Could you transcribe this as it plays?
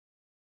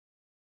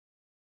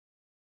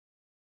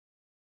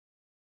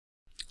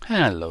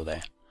Hello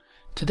there.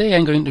 Today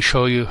I'm going to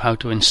show you how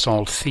to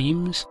install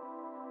themes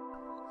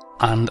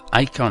and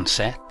icon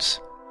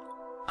sets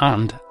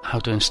and how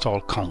to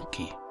install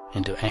Conky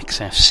into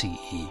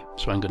XFCE.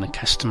 So I'm going to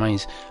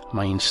customize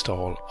my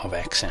install of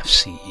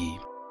XFCE.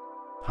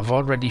 I've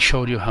already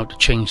showed you how to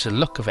change the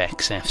look of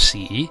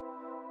XFCE.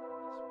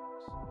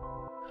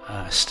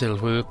 Still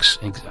works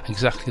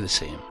exactly the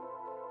same.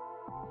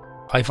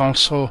 I've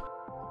also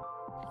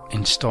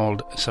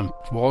installed some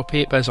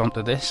wallpapers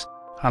onto this,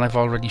 and I've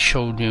already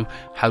shown you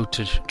how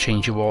to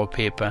change your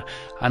wallpaper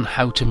and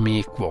how to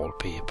make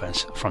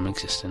wallpapers from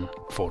existing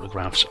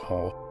photographs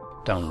or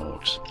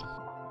downloads.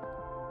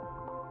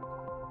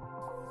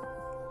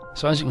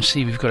 So as you can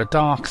see, we've got a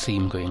dark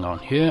theme going on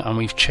here, and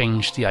we've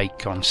changed the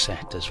icon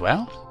set as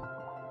well.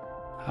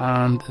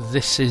 And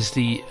this is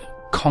the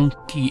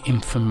Conky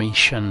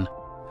information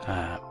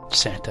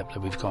setup that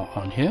we've got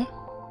on here.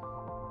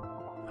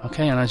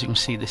 Okay, and as you can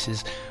see, this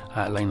is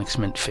Linux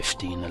Mint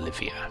 15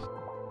 Olivia.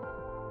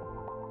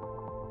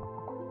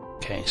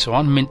 Okay, so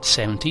on Mint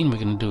 17 we're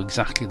going to do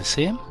exactly the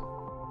same.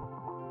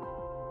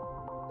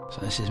 So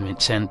this is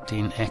Mint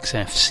 17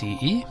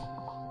 XFCE.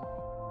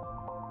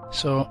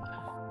 So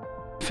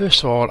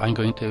first of all, I'm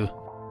going to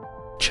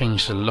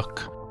change the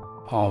look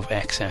of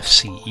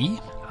XFCE,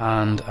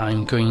 and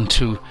I'm going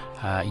to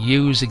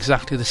use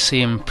exactly the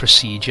same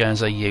procedure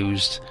as I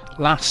used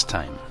last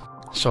time.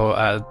 So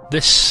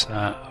this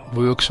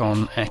works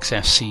on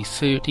XFCE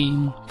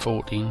 13,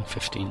 14,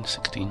 15,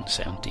 16,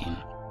 17.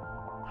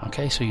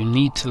 Okay, so you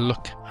need to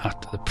look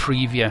at the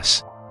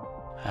previous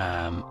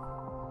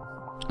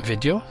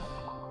video.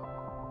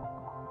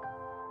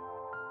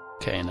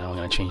 Okay, now I'm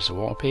going to change the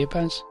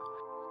wallpapers.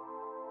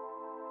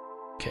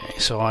 Okay,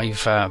 so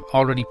I've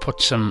already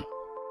put some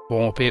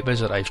wallpapers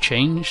that I've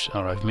changed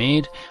or I've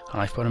made,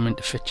 and I've put them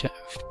into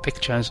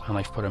pictures, and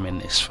I've put them in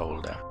this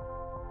folder.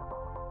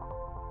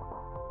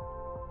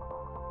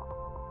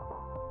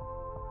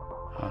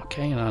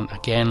 Okay, and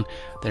again,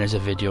 there is a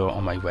video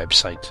on my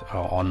website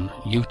or on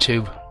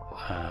YouTube,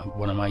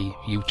 one of my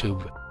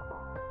YouTube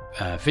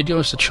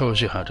videos that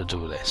shows you how to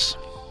do this.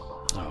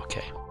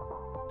 Okay,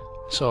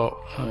 so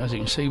as you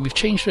can see, we've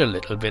changed it a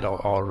little bit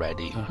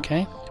already.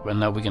 Okay, well,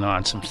 now we're going to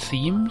add some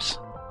themes,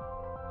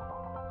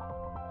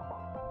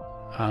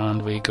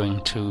 and we're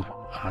going to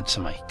add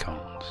some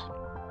icons.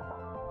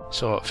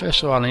 So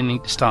first of all, I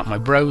need to start my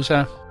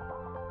browser,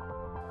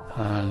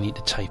 and I need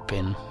to type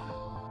in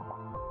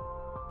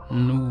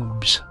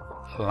Noobs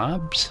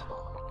Labs,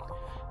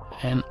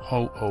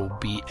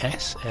 Noobs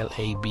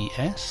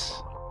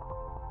Labs,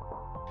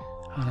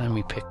 and then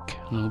we pick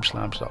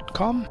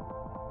noobslabs.com.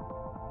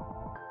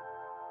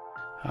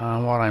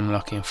 And what I'm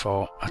looking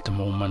for at the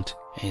moment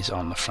is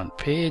on the front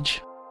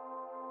page.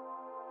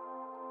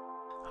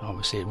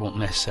 Obviously it won't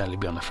necessarily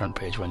be on the front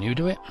page when you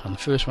do it, and the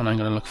first one I'm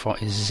going to look for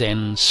is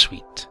Zen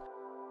Suite.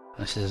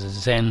 This is a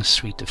Zen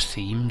Suite of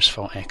themes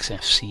for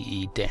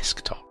XFCE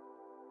desktop.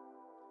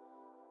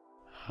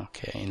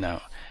 Okay,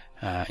 now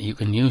you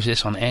can use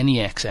this on any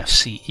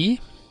XFCE.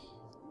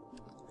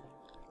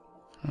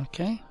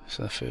 Okay,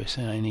 so the first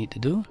thing I need to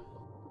do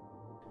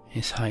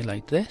is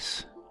highlight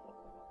this,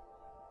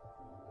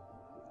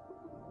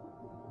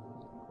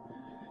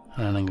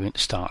 and I'm going to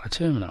start a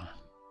terminal.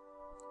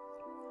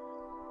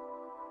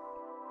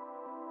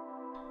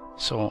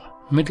 So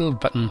middle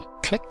button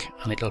click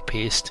and it'll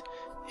paste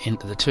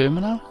into the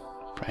terminal.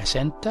 Press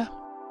enter,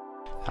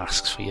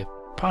 asks for your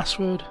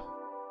password,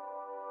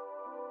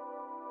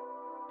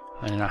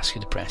 and it asks you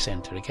to press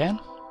enter again.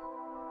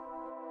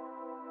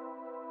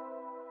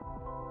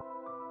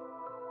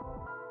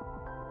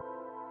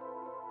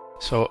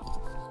 So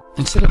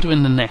instead of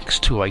doing the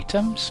next two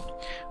items,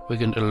 we're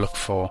going to look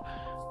for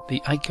the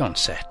icon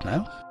set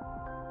now.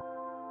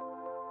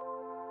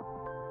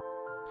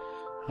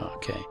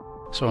 Okay,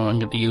 so I'm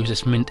going to use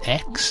this Mint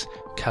X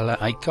color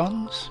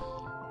icons.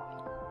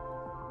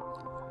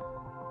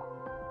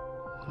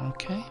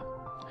 Okay,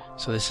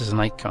 so this is an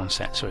icon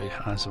set, so it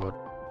has about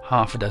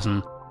half a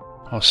dozen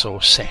or so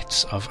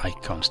sets of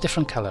icons,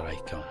 different color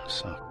icons.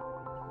 So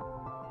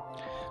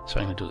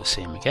I'm going to do the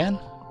same again.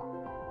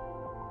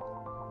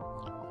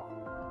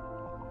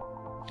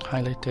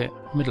 Highlight it,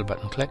 middle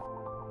button click,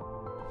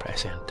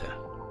 press enter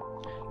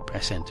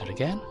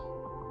again,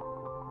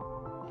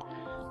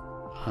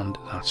 and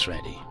that's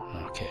ready.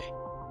 Okay,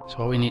 so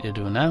what we need to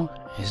do now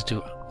is do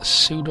a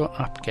sudo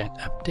apt-get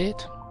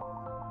update.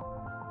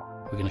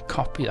 We're going to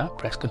copy that,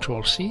 press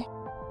Ctrl C,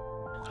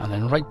 and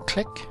then right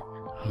click,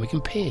 and we can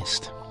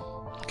paste.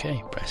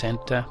 Okay, press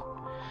enter,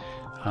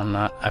 and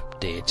that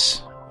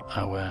updates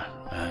our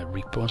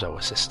repos,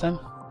 our system,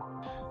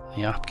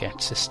 the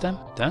apt-get system.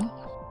 Done.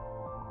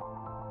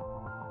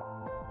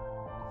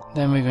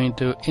 Then we're going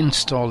to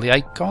install the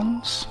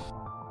icons.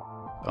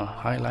 So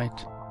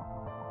highlight,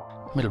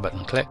 middle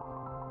button click,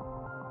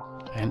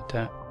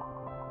 enter.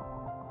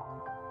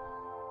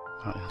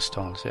 That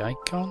installs the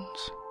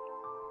icons.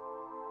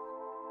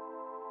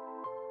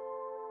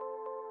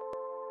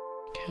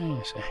 Okay,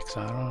 let's X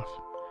that off.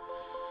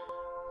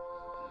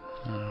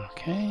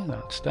 Okay,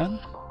 that's done.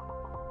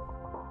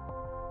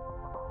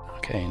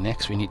 Okay,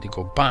 next we need to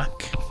go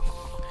back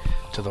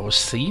to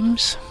those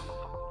themes.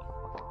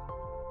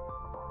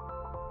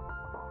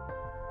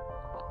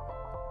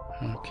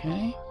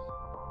 Okay.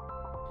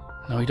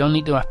 Now we don't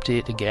need to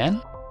update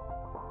again.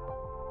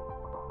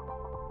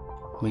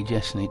 We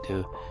just need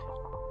to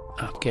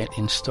apt-get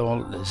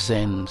install the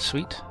Zen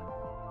suite.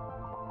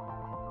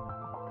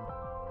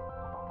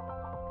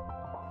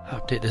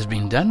 Update has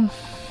been done.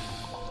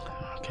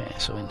 Okay,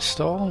 so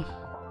install.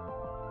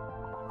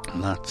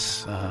 And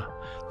that's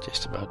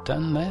just about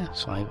done there.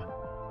 So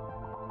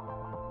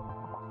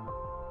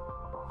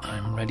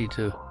I'm ready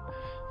to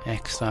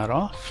X that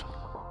off.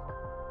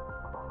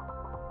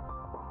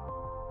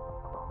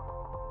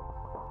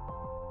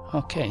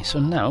 Okay, so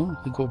now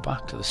we go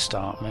back to the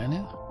start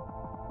menu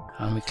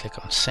and we click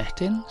on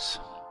settings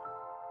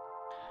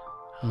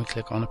and we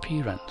click on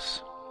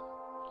appearance.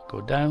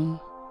 Go down.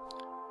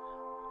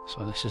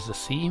 So this is the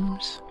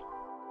themes,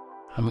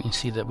 and we can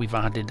see that we've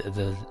added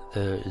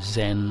the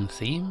Zen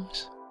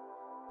themes.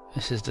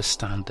 This is the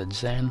standard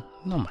Zen.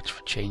 Not much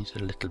for change, a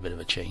little bit of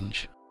a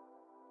change.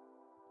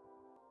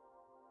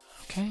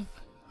 Okay,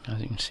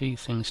 as you can see,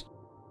 things,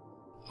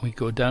 we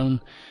go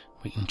down,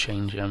 we can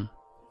change them.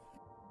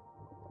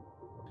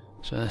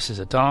 So this is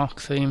a dark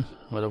theme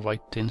with a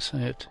white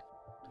insert,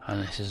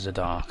 and this is the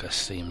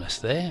darkest theme that's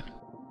there.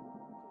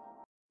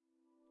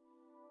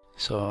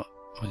 So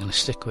we're going to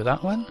stick with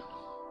that one.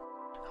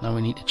 Now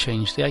we need to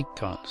change the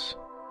icons.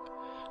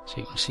 So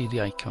you can see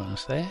the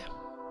icons there,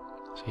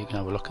 so you can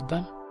have a look at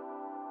them.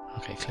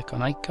 Okay, click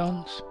on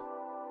icons,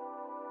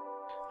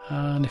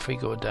 and if we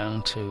go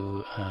down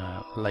to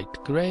light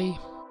grey,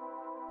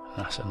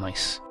 that's a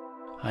nice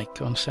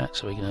icon set,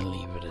 so we're going to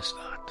leave it as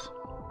that.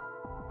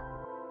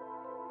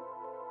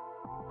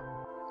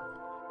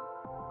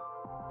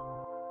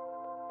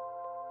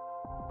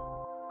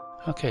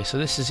 Okay, so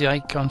this is the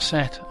icon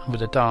set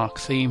with a dark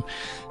theme,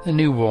 the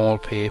new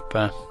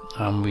wallpaper,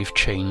 and we've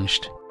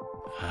changed,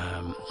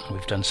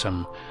 we've done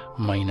some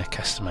minor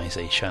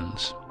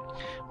customizations.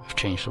 We've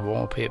changed the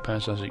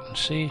wallpapers, as you can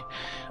see.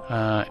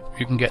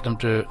 You can get them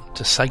to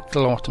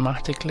cycle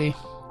automatically,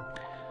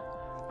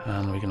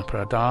 and we're going to put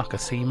a darker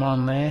theme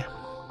on there.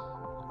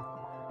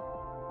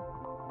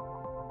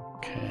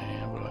 Okay,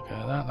 have a look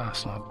at that,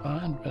 that's not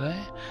bad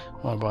there.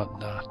 What about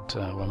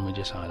that one we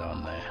just had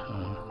on there?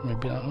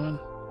 Maybe that one?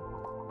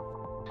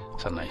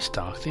 It's a nice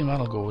dark theme.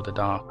 That'll go with the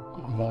dark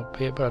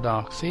wallpaper,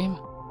 dark theme.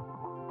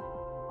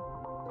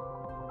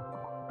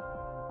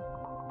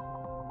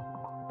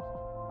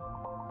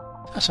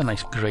 That's a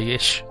nice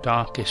greyish,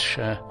 darkish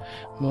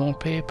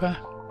wallpaper.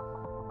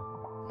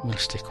 We'll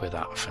stick with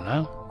that for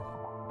now.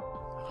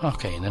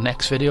 Okay, in the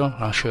next video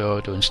I'll show you how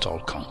to install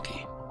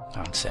Conky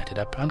and set it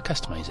up and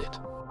customize it.